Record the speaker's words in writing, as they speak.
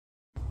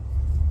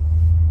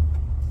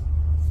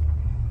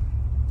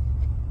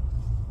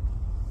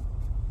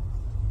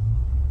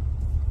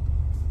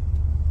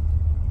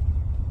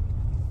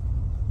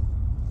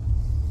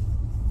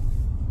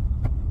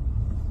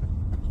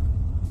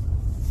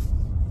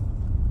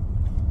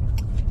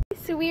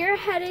So we are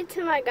headed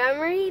to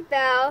Montgomery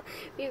Bell.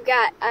 We've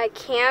got a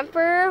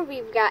camper,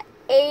 we've got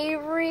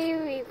Avery,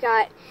 we've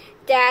got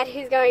Dad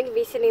who's going to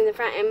be sitting in the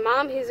front and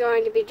Mom who's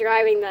going to be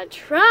driving the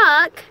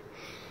truck.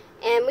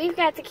 And we've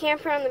got the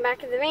camper on the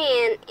back of the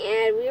van,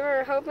 and we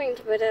were hoping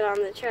to put it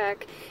on the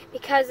truck.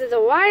 Because of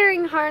the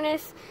wiring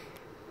harness,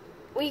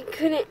 we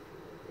couldn't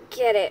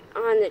get it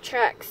on the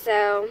truck,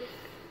 so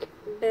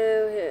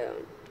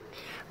boo-hoo.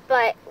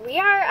 But we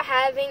are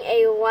having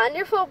a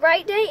wonderful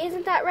bright day,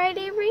 isn't that right,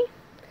 Avery?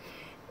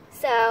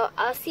 So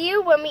I'll see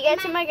you when we get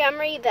to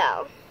Montgomery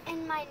Bell.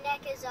 And my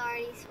neck is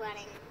already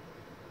sweating.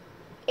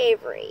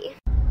 Avery.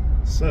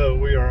 So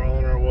we are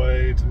on our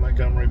way to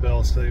Montgomery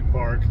Bell State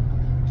Park.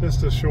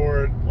 Just a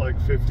short, like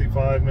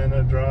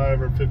 55-minute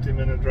drive or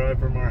 50-minute drive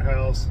from our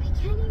house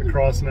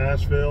across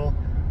Nashville.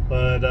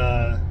 But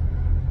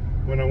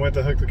when I went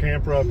to hook the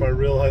camper up, I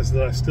realized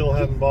that I still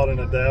hadn't bought an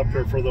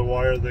adapter for the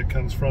wire that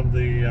comes from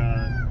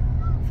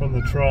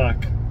the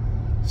truck.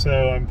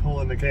 So I'm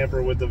pulling the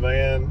camper with the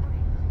van,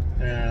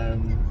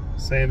 and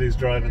Sandy's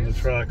driving the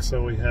truck,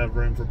 so we have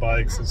room for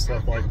bikes and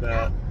stuff like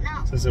that,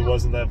 since it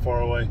wasn't that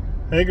far away.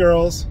 Hey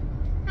girls!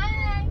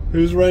 Hi!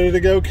 Who's ready to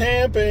go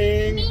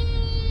camping? Me!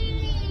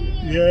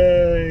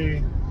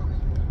 Yay!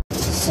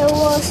 So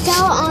we're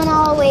still on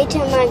our way to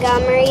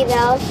Montgomery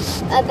Bell,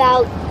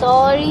 about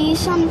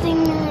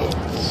 30-something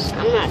minutes,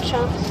 I'm not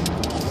sure.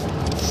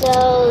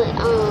 So,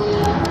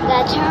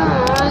 that's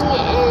wrong,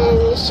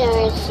 and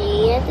so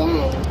see you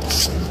then.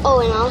 Oh,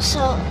 and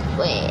also,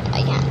 wait,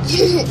 I can't.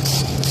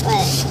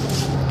 But,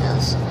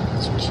 those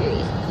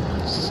trees.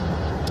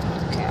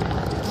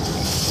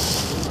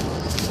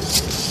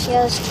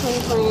 Here's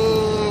Twin.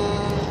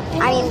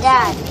 I mean,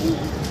 Dad.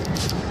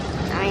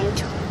 I mean,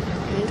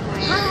 Twin.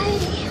 Hi.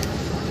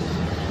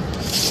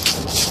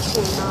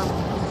 And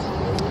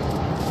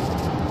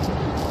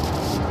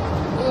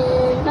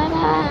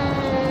bye-bye.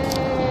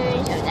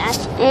 So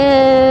that's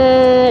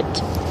it.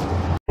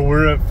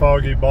 We're at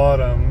Foggy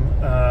Bottom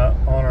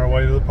on our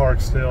way to the park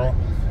still.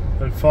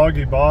 But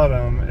Foggy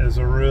Bottom is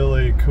a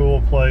really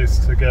cool place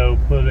to go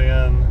put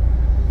in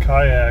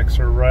kayaks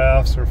or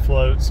rafts or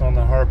floats on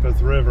the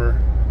Harpeth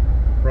River.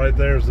 Right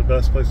there is the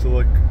best place to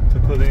look to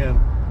put in.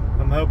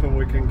 I'm hoping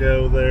we can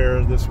go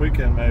there this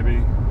weekend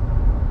maybe,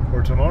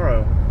 or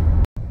tomorrow.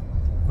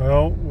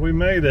 Well, we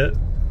made it,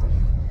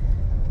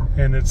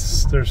 and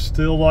there's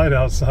still light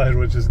outside,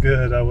 which is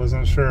good. I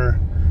wasn't sure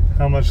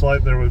how much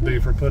light there would be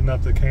for putting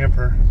up the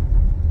camper.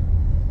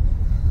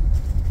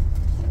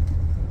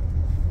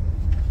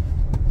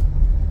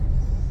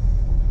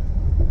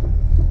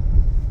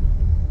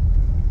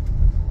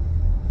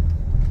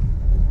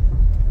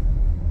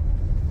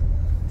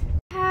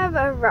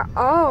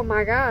 Oh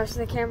my gosh,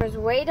 the camera's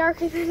way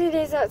darker than it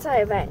is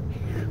outside, but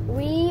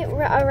we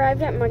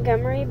arrived at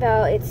Montgomery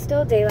Bell. It's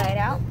still daylight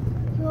out.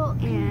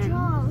 And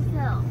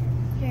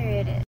here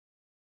it is.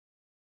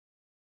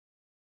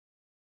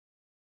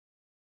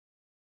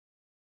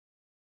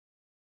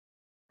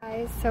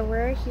 Guys, so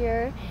we're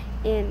here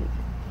in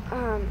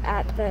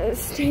at the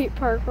state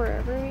park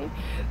wherever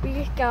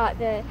we got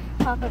the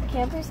pop-up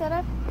camper set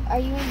up. Are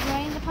you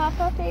enjoying the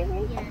pop-up,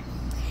 Avery? Yes.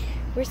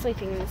 We're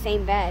sleeping in the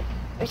same bed,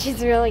 which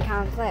is really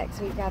complex.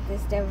 We've got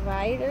this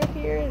divider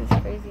here,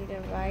 this crazy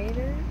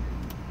divider.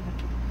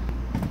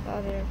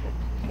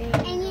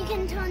 And you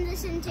can turn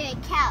this into a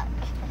couch,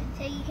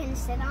 so you can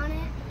sit on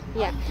it.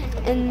 Yeah,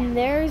 and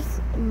there's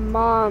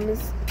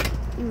Mom's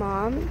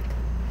mom.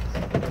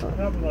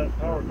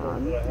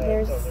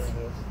 There's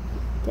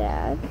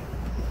Dad.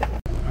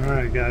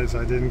 Alright guys,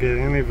 I didn't get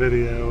any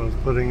video of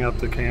putting up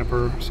the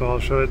camper, so I'll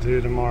show it to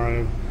you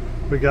tomorrow.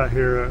 We got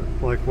here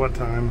at like what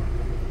time?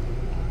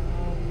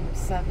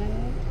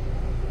 7.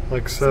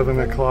 Like 7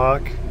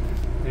 o'clock,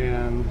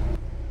 and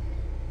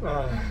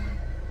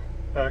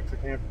back to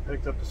camp,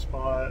 picked up the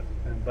spot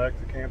and backed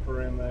the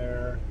camper in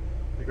there.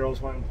 The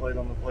girls went and played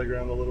on the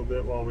playground a little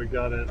bit while we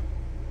got it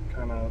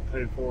kind of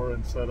paid for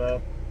and set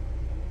up.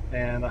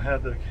 And I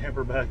had the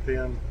camper backed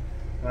in,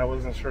 and I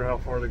wasn't sure how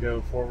far to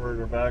go,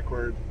 forward or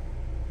backward.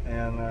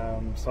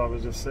 And so I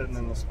was just sitting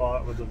in the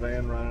spot with the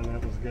van running,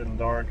 and it was getting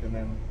dark, and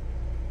then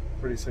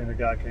pretty soon a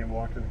guy came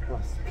walking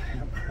across the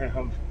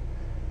campground.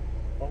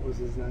 What was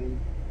his name?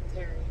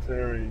 Terry.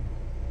 Terry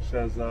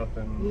shows up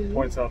and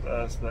points out to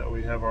us that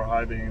we have our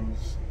high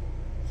beams,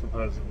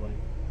 supposedly,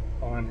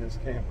 on his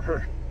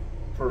camper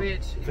for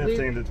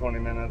 15 to 20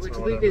 minutes Which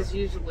or whatever. Luke is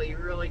usually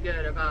really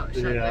good about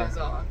shutting those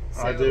off.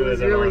 So I do it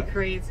was it really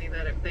crazy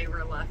that they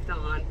were left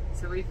on,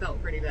 so we felt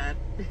pretty bad.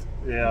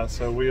 Yeah,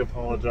 so we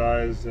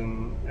apologized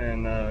and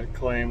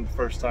claimed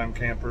first-time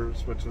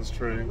campers, which is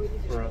true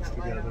for us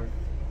together.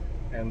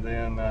 And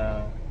then,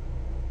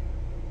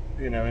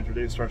 you know,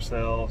 introduced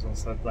ourselves and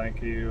said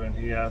thank you. And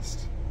he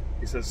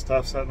said,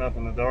 "Stuff setting up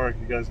in the dark.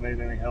 You guys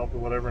need any help or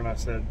whatever?" And I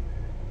said,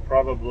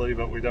 "Probably,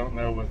 but we don't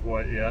know with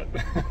what yet."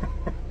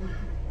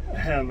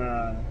 And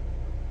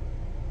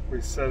we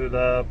set it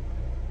up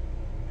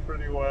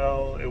pretty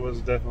well. It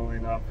was definitely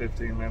not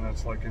 15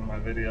 minutes like in my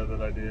video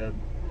that I did,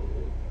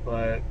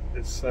 but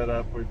it's set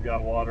up. We've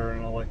got water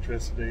and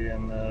electricity,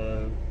 and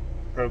the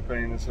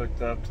propane is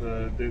hooked up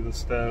to do the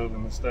stove,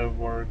 and the stove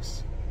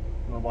works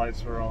and the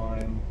lights are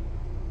on.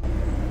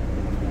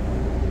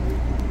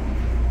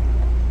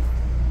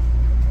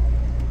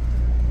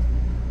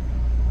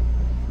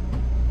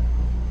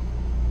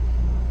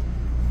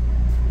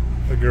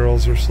 The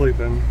girls are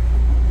sleeping,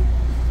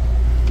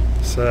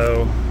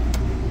 so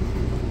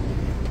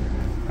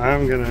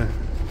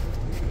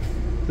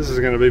this is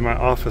gonna be my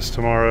office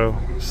tomorrow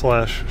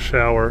 /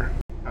 shower.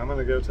 I'm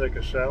gonna go take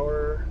a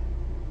shower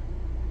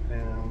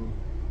and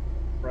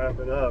wrap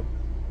it up.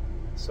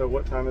 So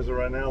what time is it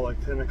right now?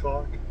 Like 10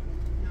 o'clock?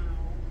 No,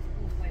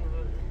 hopefully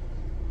not.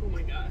 Oh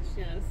my gosh,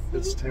 yes.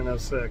 It's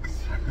 10:06.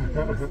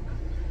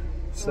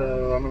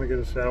 So I'm gonna get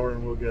a shower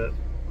and we'll get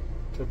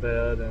to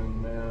bed,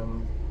 and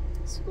then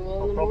School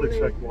I'll in the probably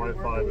morning, check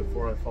Wi-Fi working.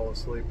 before I fall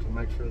asleep to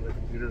make sure the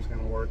computer's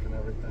gonna work and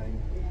everything.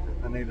 Yeah.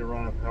 I need to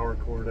run a power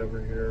cord over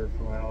here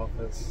for my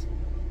office.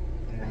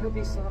 I hope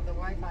you still have the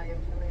Wi-Fi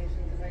information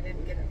because I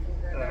didn't get it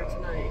from there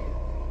tonight.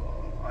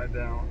 I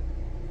don't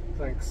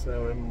think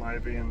so. It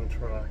might be in the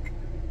truck.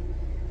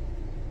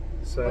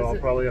 So Was I'll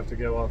it- probably have to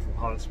go off the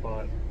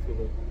hotspot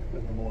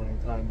in the morning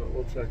time, but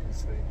we'll check and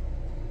see.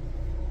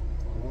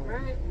 All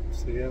Right.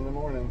 See you in the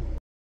morning.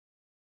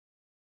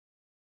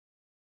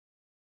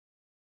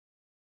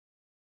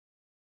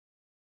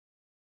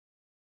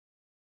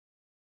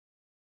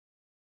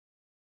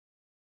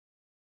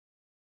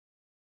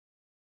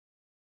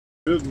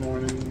 Good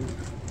morning.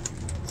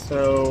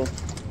 So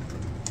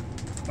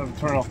I have to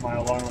turn off my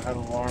alarm. I had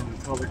an alarm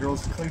to tell the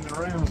girls to clean their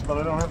rooms, but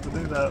I don't have to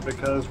do that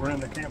because we're in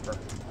the camper.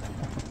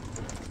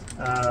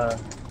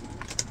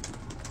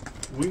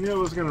 We knew it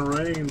was going to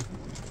rain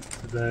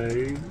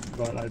today,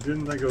 but I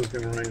didn't think it was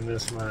going to rain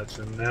this much,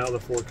 and now the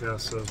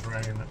forecast says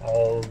rain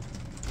all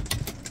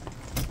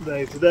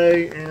day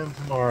today and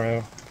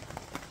tomorrow.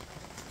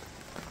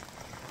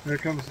 Here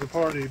comes the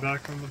party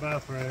back from the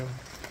bathroom.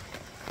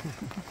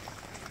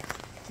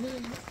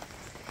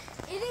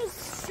 It is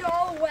so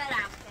wet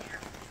out there.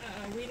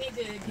 We need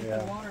to get Yeah.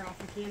 the water off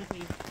the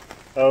canopy.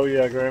 Oh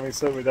yeah, Grammy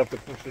said we'd have to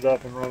push it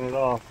up and run it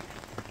off.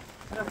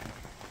 There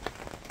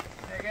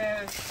it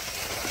goes.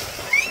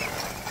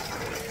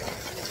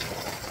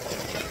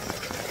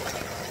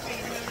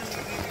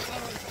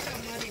 Oh, it's so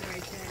muddy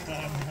right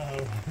there.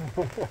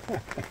 Now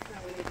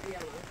we need to be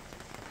on a-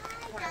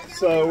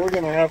 So we're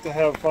gonna have to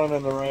have fun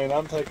in the rain.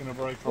 I'm taking a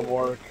break from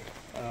work.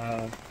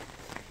 I've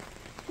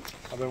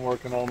been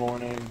working all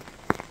morning.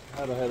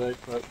 Had a headache,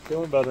 but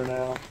feeling better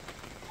now.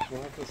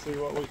 We'll have to see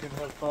what we can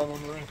have fun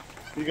in the rain.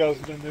 You guys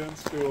have been doing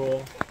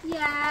school.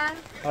 Yeah.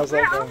 How's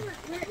that going?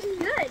 We're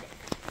good.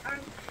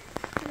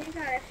 We've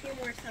got a few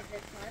more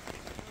subjects left.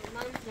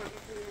 Mom's not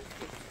looking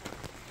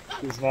at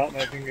this. She's not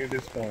making you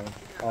disappointed.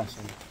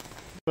 Awesome.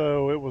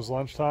 So it was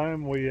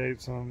lunchtime. We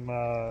ate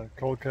some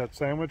cold cut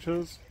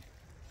sandwiches,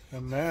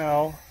 and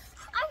now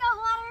I got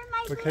water in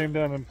my we boot. came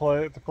down and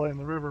play in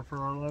the river for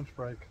our lunch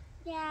break.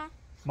 Yeah.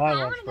 My I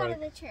lunch want to go break.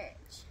 to the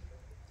church.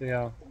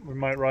 Yeah, we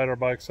might ride our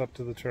bikes up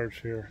to the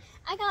church here.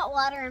 I got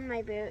water in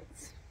my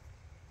boots.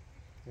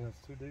 Yeah,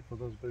 it's too deep for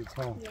those boots,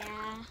 huh?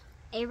 Yeah.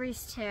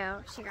 Avery's too.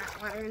 She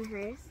got water in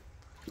hers.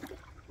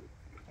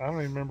 I don't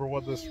even remember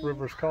what this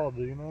river's called.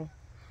 Do you know?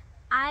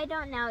 I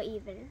don't know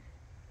either.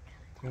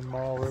 10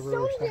 Mile River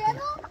or something.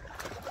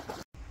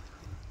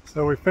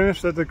 So we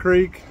finished at the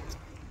creek.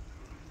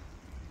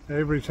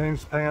 Avery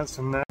changed pants,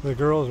 and now the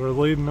girls are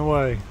leading the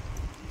way.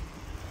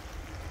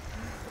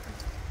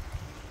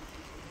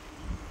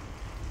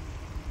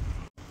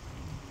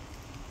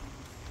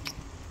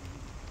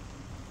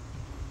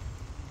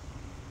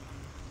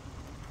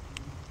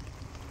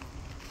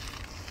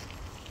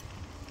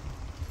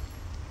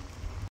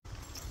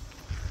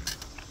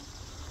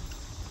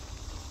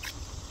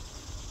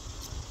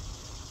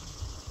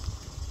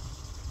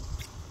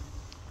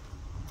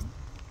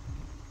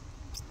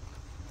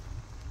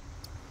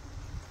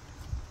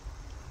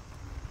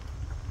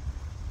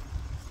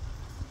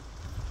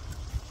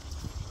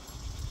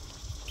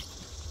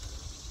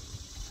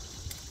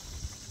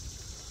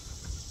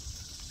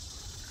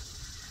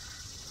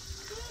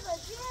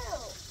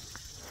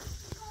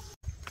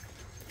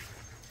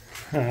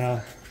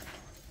 I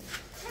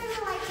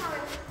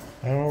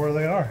don't know where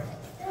they are.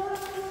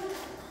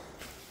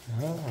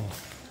 Oh.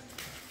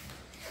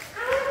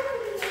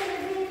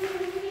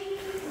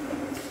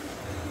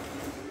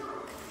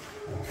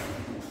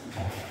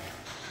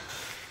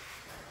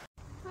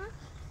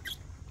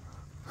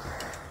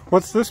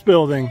 What's this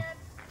building?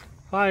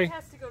 Hi.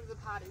 Has to go to the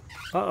potty.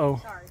 Uh-oh.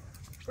 Sorry.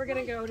 We're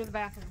gonna go to the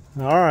bathroom.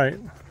 All right.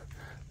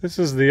 This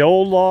is the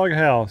old log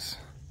house.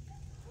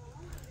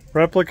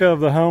 Replica of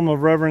the home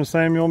of Reverend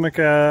Samuel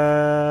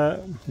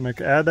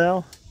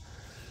McAdow,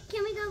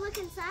 Can we go look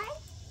inside?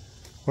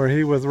 where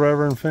he with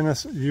Reverend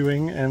Finis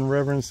Ewing and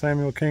Reverend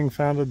Samuel King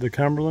founded the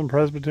Cumberland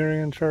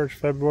Presbyterian Church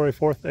February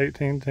 4th,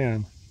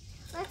 1810.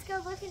 Let's go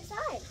look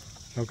inside.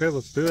 Okay,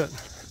 let's do it.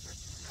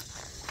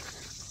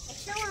 I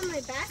show her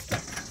my basket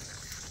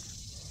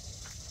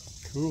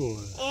Cool.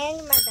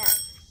 and my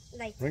belt.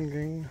 Like Ring,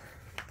 ring,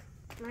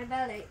 my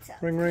belt lights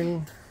up. ring,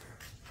 ring.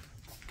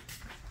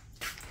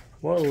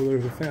 Whoa,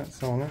 there's a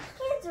fence on it.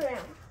 Kids' room.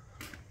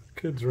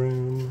 Kids'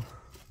 room.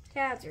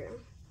 Dad's room.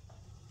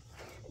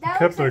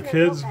 Kept their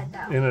kids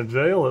in a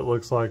jail, it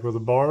looks like, with the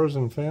bars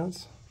and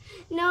fence.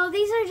 No,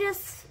 these are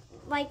just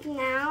like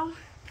now.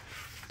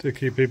 To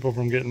keep people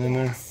from getting in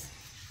there?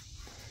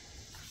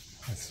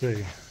 I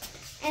see.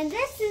 And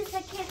this is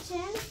the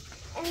kitchen.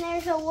 And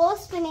there's a wool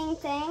spinning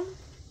thing.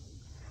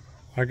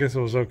 I guess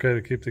it was okay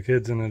to keep the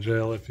kids in a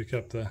jail if you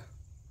kept the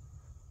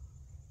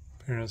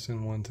parents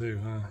in one too,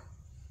 huh?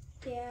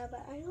 Yeah,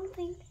 but I don't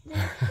think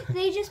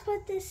they just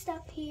put this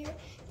stuff here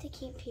to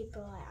keep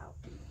people out.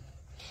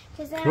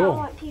 Because they don't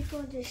want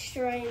people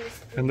destroying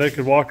this. And they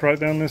could walk right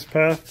down this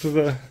path to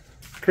the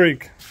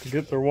creek to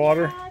get their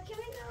water. Can we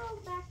go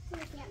back to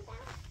the camp now?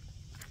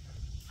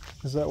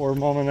 Is that where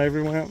Mom and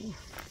Avery went?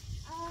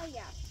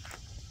 Yeah.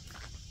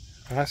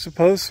 I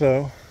suppose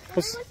so.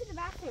 Let's go to the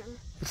bathroom.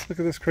 Let's look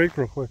at this creek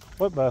real quick.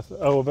 What bathroom?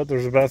 Oh, I bet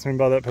there's a bathroom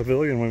by that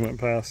pavilion we went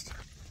past.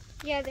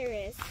 Yeah, there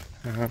is.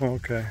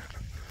 Okay.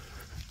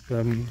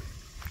 The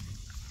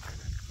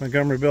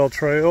Montgomery Bell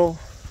Trail,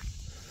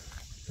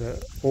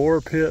 the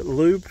Ore Pit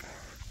Loop,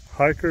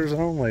 hikers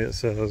only, it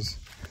says.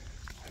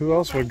 Who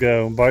else would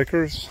go?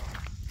 Bikers?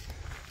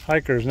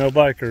 Hikers, no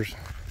bikers.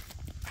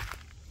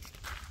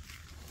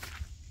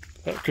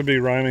 That could be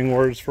rhyming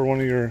words for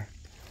one of your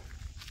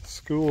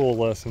school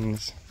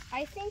lessons.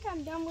 I think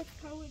I'm done with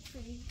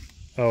poetry.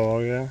 Oh,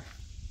 yeah?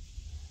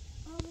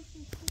 Oh, this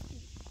is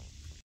sticky.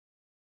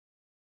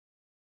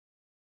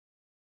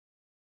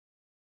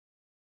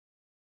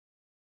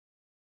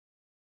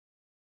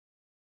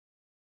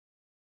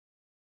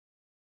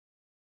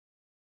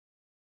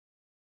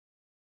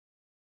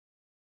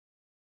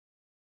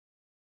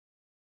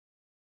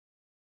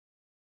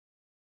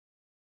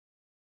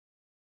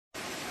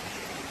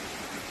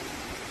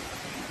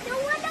 No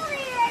wonder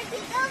they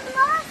keep those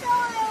moss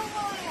all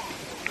over it.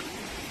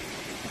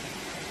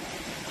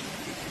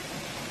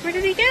 Where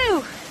did he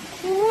go?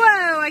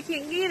 Whoa, I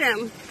can't get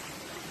him.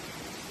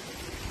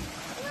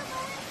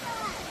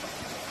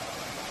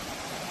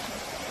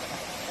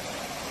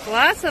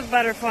 Lots of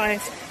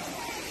butterflies.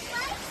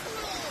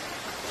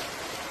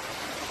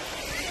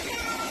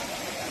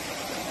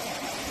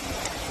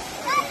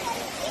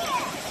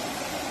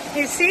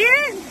 You see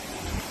it?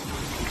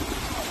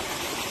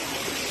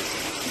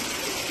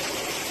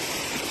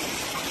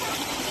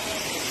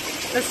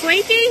 The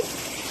slinky?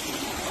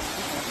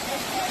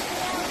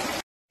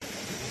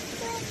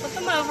 Flip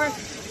him over.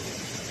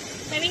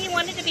 Maybe he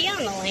wanted to be on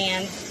the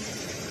land.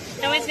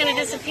 Now he's going to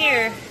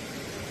disappear.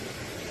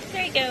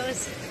 There he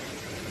goes.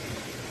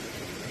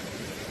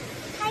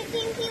 I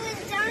think he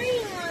was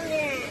dying on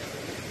there.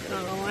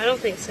 Oh, I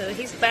don't think so.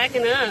 He's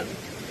backing up.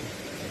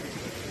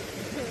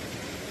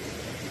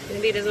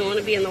 Maybe he doesn't want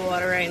to be in the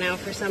water right now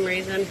for some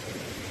reason.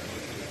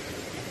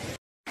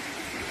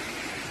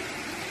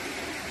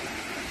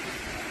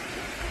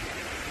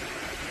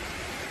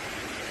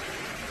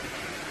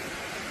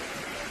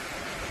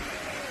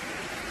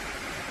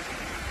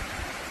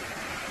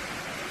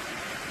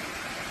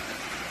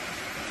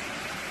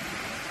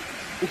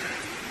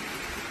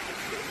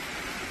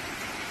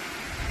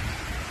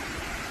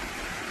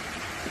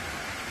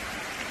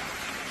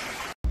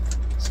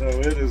 So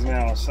it is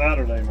now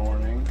Saturday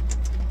morning,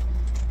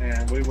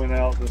 and we went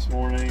out this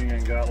morning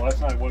and got,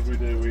 last night what did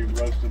we do? We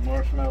roasted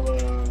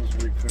marshmallows,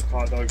 we cooked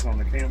hot dogs on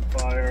the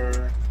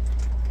campfire.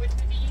 Went to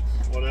the beach.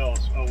 What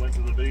else? Oh, went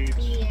to the beach.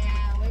 Yeah,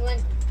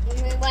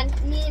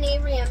 me and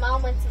Avery and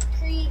Mom went to the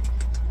creek.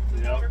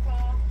 Yep.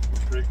 Waterfall.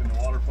 Creek and the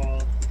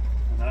waterfall.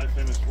 And I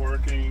finished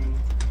working,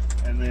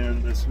 and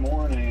then this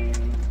morning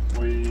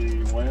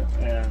we went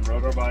and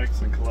rode our bikes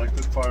and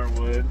collected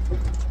firewood,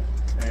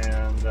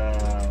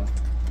 and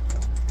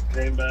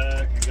came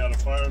back and got a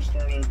fire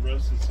started,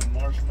 roasted some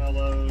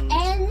marshmallows.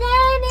 And then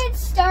it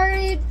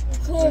started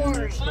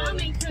pouring.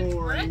 Mommy cooked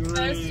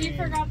breakfast. You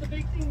forgot the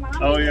big thing Mommy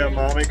Oh yeah, did.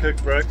 Mommy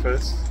cooked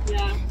breakfast.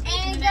 Yeah.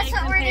 And guess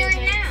what we're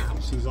doing now?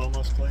 She's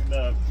almost cleaned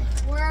up.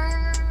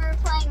 We're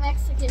playing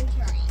Mexican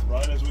train.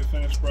 Right as we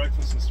finished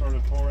breakfast, it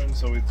started pouring,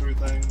 so we threw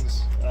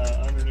things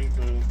underneath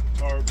the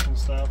tarps and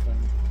stuff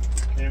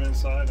and came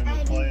inside and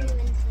we're playing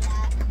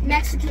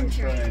Mexican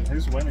train.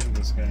 Who's winning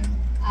this game?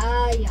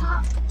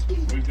 Yeah.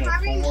 We've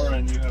got 4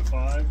 and you have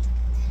 5.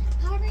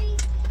 Hurry,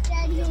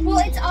 Daddy. Well,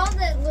 it's all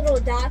the little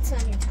dots on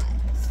your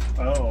tiles.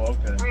 Oh,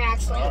 okay. Are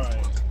actually All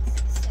right.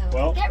 So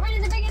Well- get rid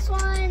of the biggest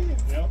one.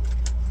 Yep.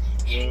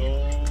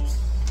 Well,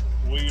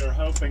 we are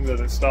hoping that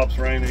it stops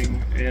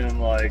raining in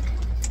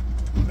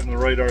the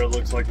radar. It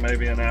looks like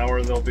maybe an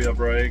hour there'll be a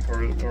break,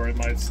 or it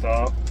might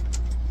stop,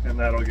 and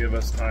that'll give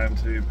us time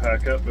to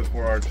pack up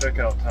before our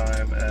checkout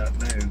time at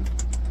noon.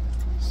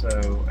 So,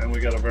 and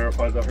we got to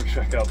verify that our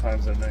checkout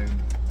time's at noon.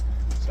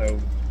 So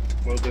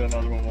we'll do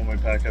another one when we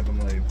pack up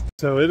and leave.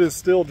 So it is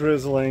still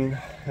drizzling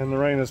and the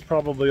rain is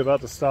probably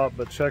about to stop,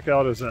 but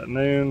checkout is at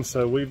noon.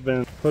 So we've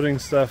been putting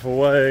stuff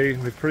away.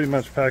 We've pretty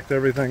much packed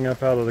everything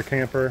up out of the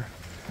camper.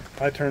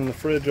 I turned the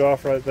fridge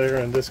off right there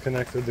and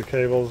disconnected the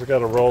cables. I got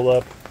to roll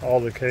up all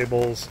the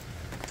cables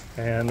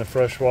and the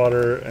fresh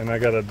water, and I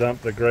got to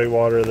dump the gray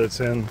water that's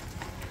in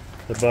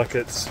the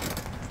buckets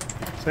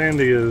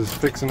Sandy is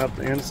fixing up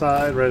the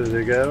inside, ready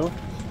to go.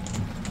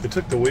 We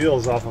took the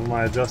wheels off of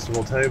my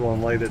adjustable table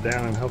and laid it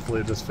down, and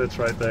hopefully it just fits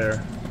right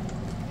there.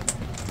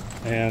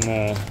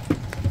 And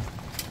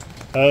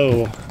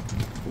oh,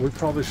 we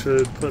probably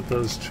should put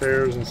those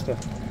chairs and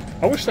stuff.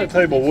 I wish that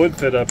table would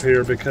fit up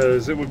here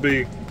because it would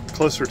be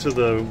closer to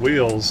the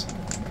wheels.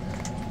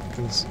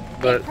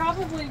 But it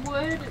probably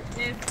would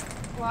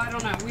if, well, I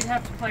don't know. We'd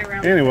have to play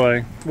around.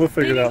 Anyway, we'll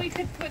figure it out. Maybe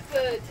we could put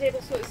the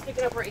table so it's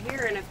sticking up right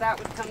here, and if that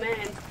would come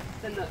in,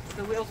 then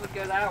the wheels would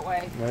go that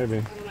way. Maybe.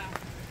 I don't know.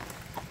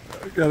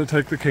 Got to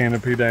take the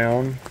canopy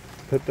down,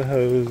 put the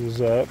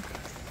hoses up.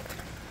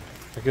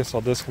 I guess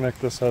I'll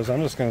disconnect this hose.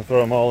 I'm just going to throw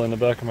them all in the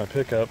back of my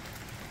pickup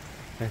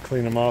and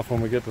clean them off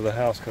when we get to the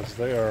house because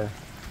they are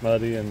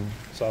muddy and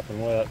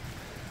sopping wet.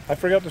 I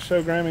forgot to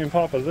show Grammy and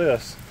Papa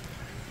this.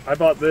 I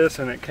bought this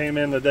and it came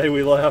in the day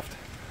we left.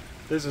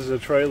 This is a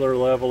trailer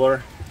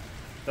leveler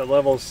that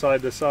levels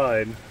side to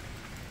side.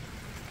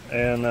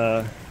 And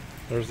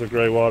there's the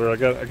gray water. I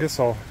guess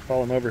while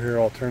I'm over here,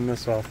 I'll turn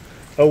this off.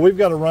 Oh, we've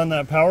got to run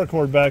that power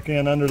cord back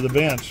in under the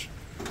bench.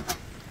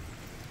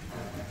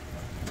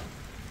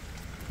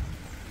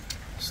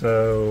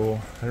 So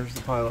there's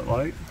the pilot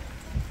light.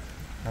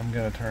 I'm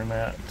going to turn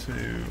that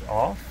to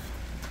off.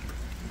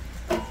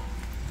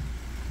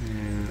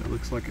 And it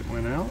looks like it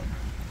went out.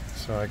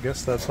 So I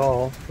guess that's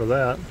all for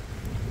that.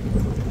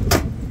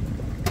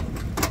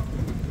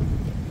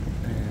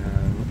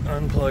 And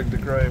unplug the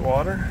gray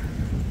water.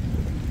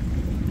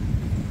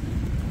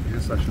 I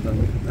guess I should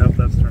nope,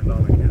 that's turned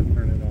on. I can't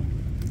turn it off.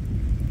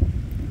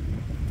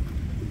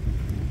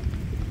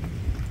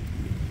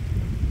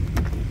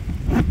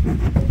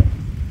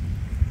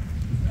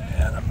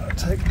 And I'm going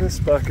to take this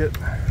bucket.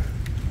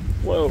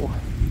 Whoa.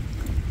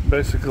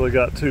 Basically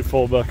got 2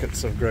 full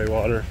buckets of gray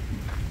water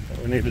that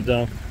we need to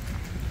dump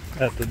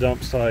at the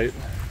dump site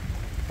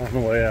on the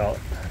way out.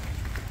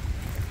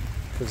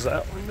 Because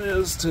that one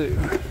is too.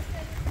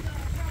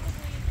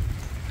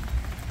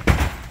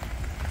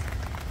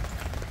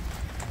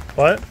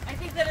 What? I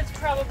think that it's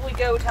probably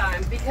go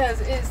time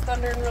because it's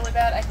thundering really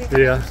bad. I think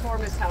the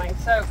storm is coming.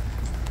 So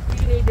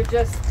we need to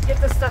just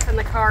get this stuff in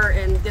the car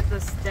and get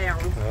this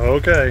down.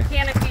 Okay.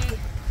 Canopy,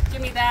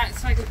 give me that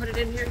so I can put it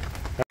in here.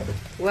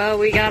 Well,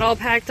 we got all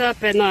packed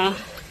up in a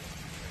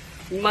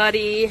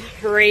muddy,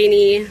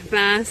 rainy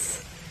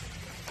mess.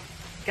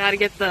 Got to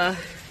get the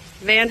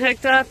van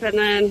hooked up and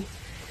then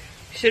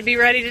should be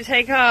ready to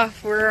take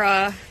off.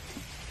 We're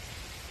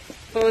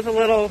both a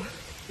little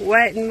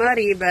wet and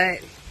muddy, but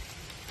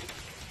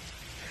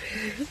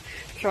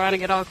trying to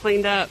get all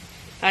cleaned up.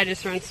 I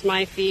just rinsed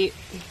my feet.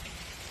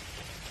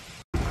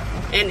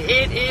 And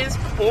it is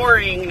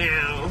pouring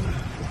now.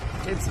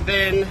 It's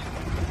been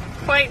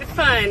quite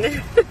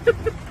fun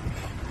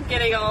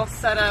getting all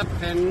set up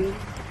and,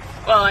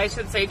 well, I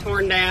should say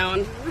torn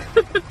down.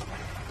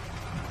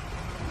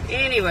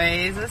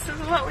 Anyways, this is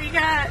what we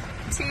got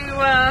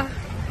to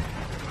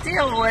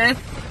deal with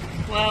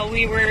while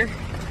we were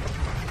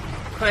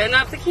putting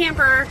up the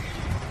camper.